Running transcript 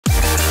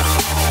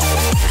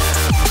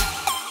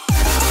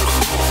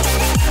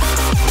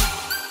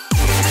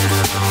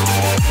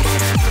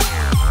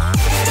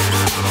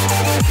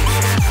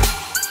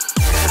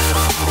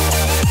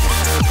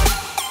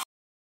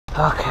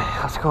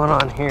going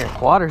on here?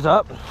 Water's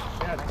up.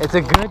 It's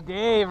a good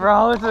day,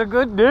 bro. It's a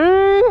good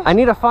day. I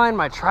need to find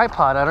my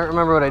tripod. I don't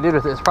remember what I did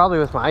with it. It's probably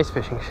with my ice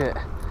fishing shit.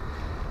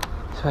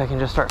 So I can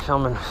just start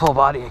filming full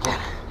body again.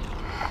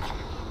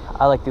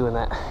 I like doing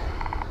that.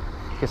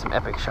 Get some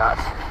epic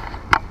shots.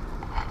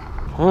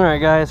 All right,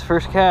 guys,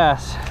 first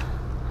cast.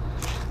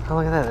 Oh,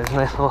 look at that. There's a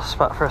nice little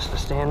spot for us to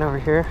stand over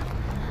here.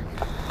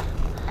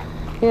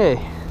 Yay.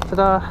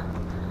 Ta-da.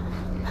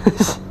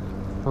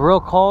 Real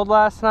cold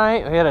last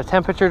night. We had a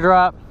temperature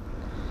drop.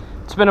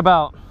 It's been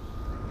about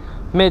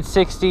mid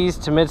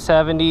 60s to mid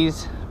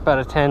 70s, about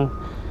a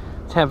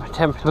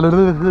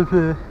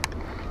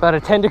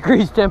 10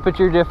 degrees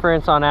temperature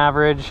difference on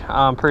average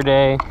per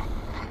day.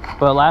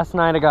 But last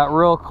night it got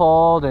real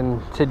cold,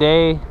 and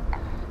today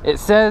it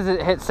says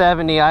it hit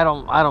 70. I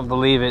don't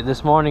believe it.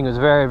 This morning was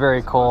very,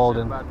 very cold,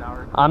 and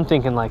I'm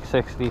thinking like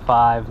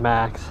 65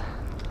 max.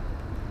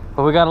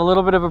 But we got a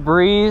little bit of a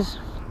breeze.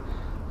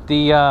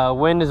 The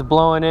wind is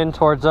blowing in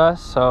towards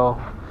us,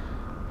 so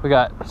we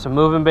got some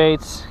moving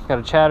baits, got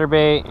a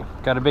chatterbait,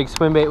 got a big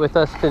swim bait with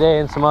us today,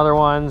 and some other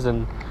ones,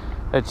 and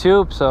a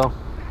tube. So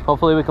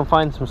hopefully we can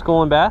find some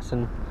schooling bass,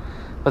 and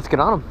let's get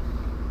on them.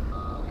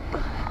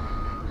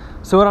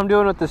 So what I'm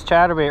doing with this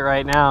chatterbait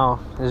right now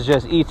is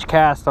just each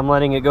cast I'm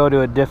letting it go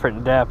to a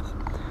different depth,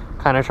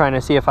 kind of trying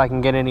to see if I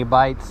can get any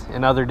bites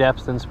in other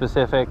depths than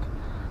specific.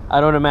 I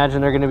don't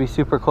imagine they're going to be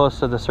super close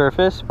to the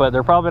surface, but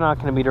they're probably not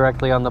going to be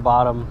directly on the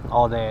bottom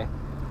all day.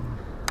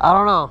 I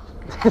don't know.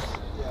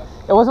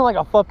 It wasn't like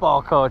a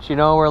football coach, you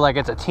know, where like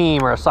it's a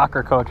team or a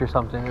soccer coach or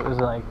something. It was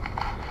like,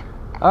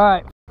 all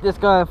right, this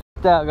guy,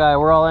 that guy,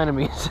 we're all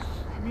enemies.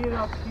 Meet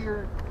up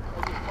here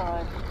at this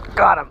time.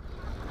 Got him.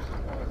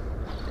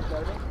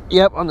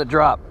 Yep, on the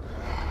drop.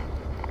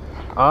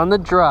 On the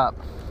drop.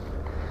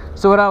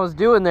 So what I was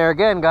doing there,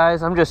 again,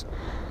 guys, I'm just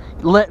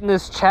letting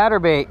this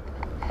chatterbait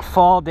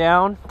fall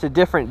down to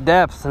different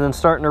depths and then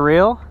starting to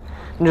reel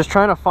and just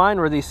trying to find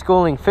where these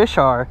schooling fish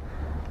are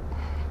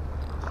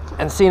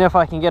and seeing if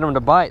I can get them to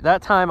bite.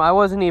 That time I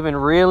wasn't even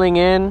reeling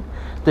in.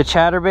 The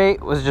chatterbait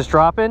was just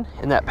dropping,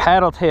 and that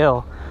paddle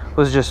tail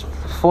was just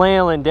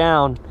flailing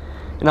down,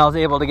 and I was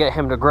able to get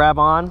him to grab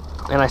on,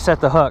 and I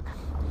set the hook.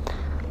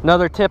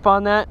 Another tip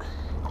on that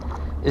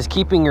is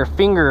keeping your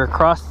finger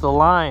across the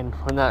line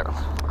when that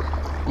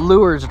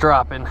lure's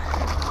dropping.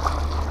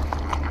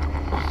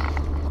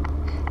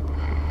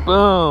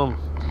 Boom.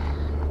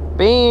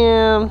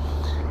 Bam.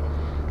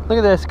 Look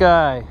at this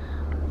guy.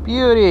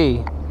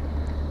 Beauty.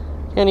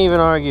 Can't even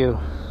argue.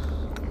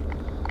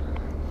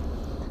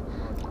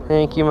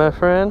 Thank you, my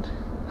friend.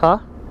 Huh?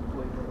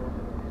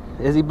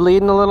 Is he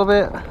bleeding a little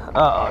bit?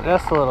 Uh-oh,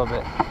 just a little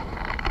bit.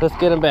 Let's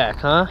get him back,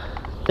 huh?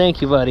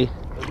 Thank you, buddy.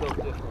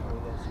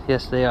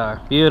 Yes, they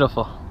are.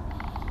 Beautiful.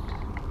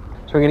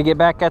 So we're going to get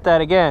back at that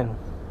again.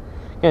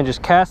 Again,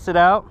 just cast it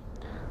out,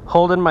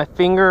 holding my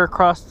finger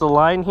across the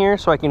line here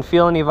so I can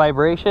feel any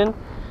vibration.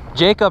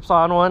 Jacob's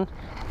on one.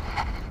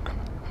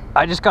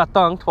 I just got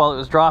thunked while it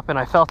was dropping.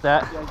 I felt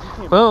that.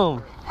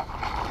 Boom.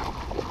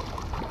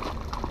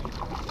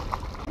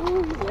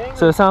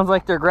 So it sounds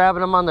like they're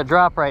grabbing them on the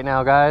drop right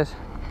now, guys.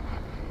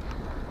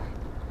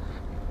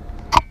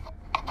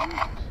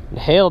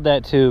 Hailed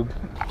that tube.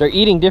 They're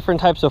eating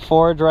different types of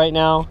forage right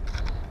now.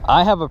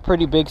 I have a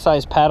pretty big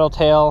size paddle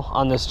tail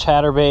on this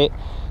chatterbait,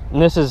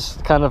 and this is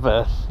kind of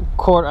a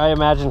I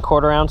imagine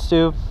quarter-ounce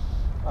tube.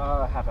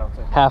 Half-ounce.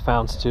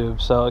 Half-ounce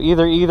tube. So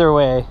either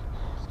way,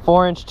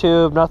 4-inch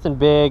tube, nothing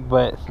big,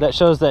 but that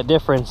shows that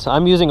difference.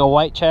 I'm using a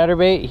white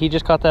chatterbait. He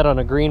just caught that on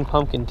a green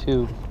pumpkin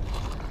tube.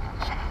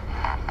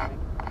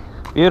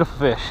 Beautiful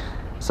fish.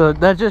 So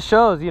that just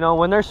shows, you know,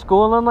 when they're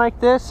schooling like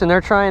this and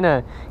they're trying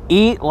to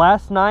eat.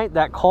 Last night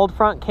that cold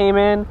front came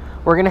in.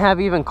 We're gonna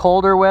have even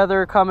colder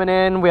weather coming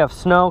in. We have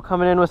snow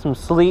coming in with some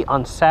sleet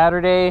on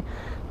Saturday.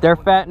 They're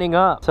fattening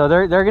up. So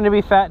they're gonna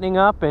be fattening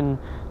up and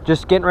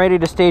just getting ready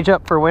to stage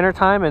up for winter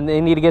time, and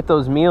they need to get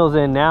those meals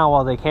in now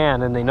while they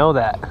can, and they know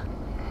that.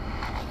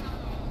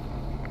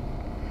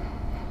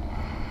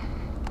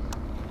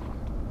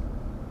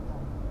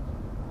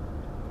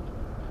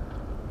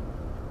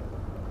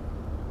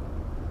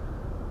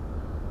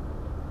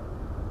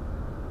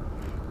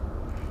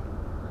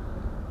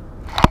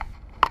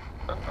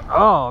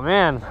 Oh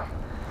man,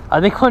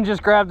 I think one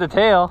just grabbed the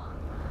tail.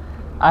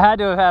 I had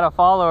to have had a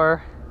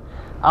follower.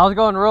 I was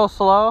going real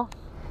slow,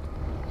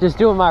 just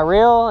doing my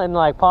reel and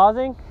like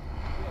pausing,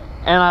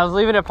 and I was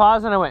leaving it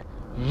paused, and I went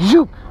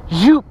zoop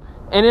zoop,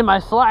 and in my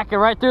slack and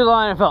right through the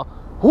line I felt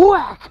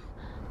whack,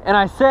 and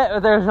I set,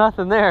 but there's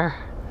nothing there.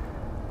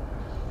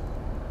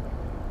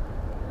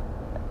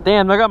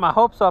 Damn, I got my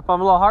hopes up.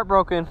 I'm a little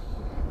heartbroken.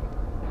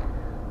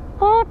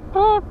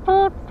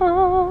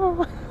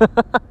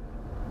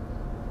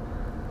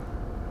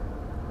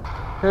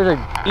 There's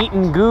a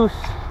eaten goose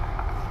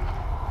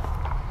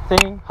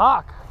thing.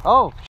 Hawk.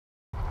 Oh.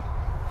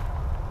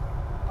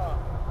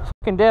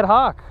 Fucking dead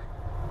hawk.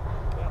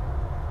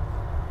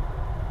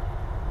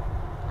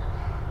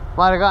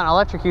 Might have gotten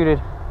electrocuted.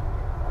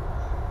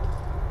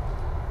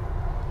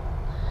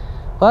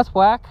 Well, that's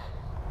whack.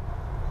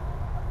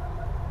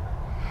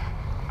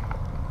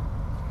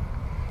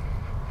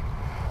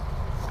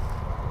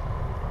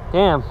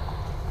 Damn.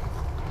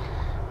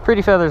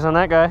 Pretty feathers on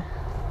that guy.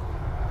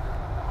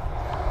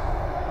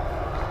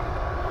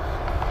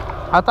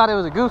 I thought it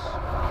was a goose.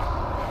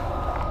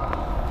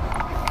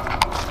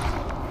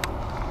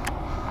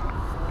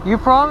 You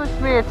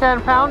promised me a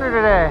 10-pounder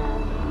today.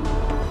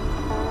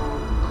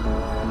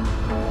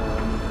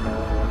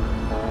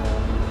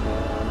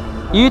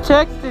 You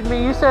texted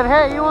me, you said,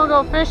 hey, you wanna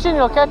go fishing?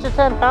 You'll catch a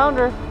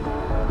 10-pounder.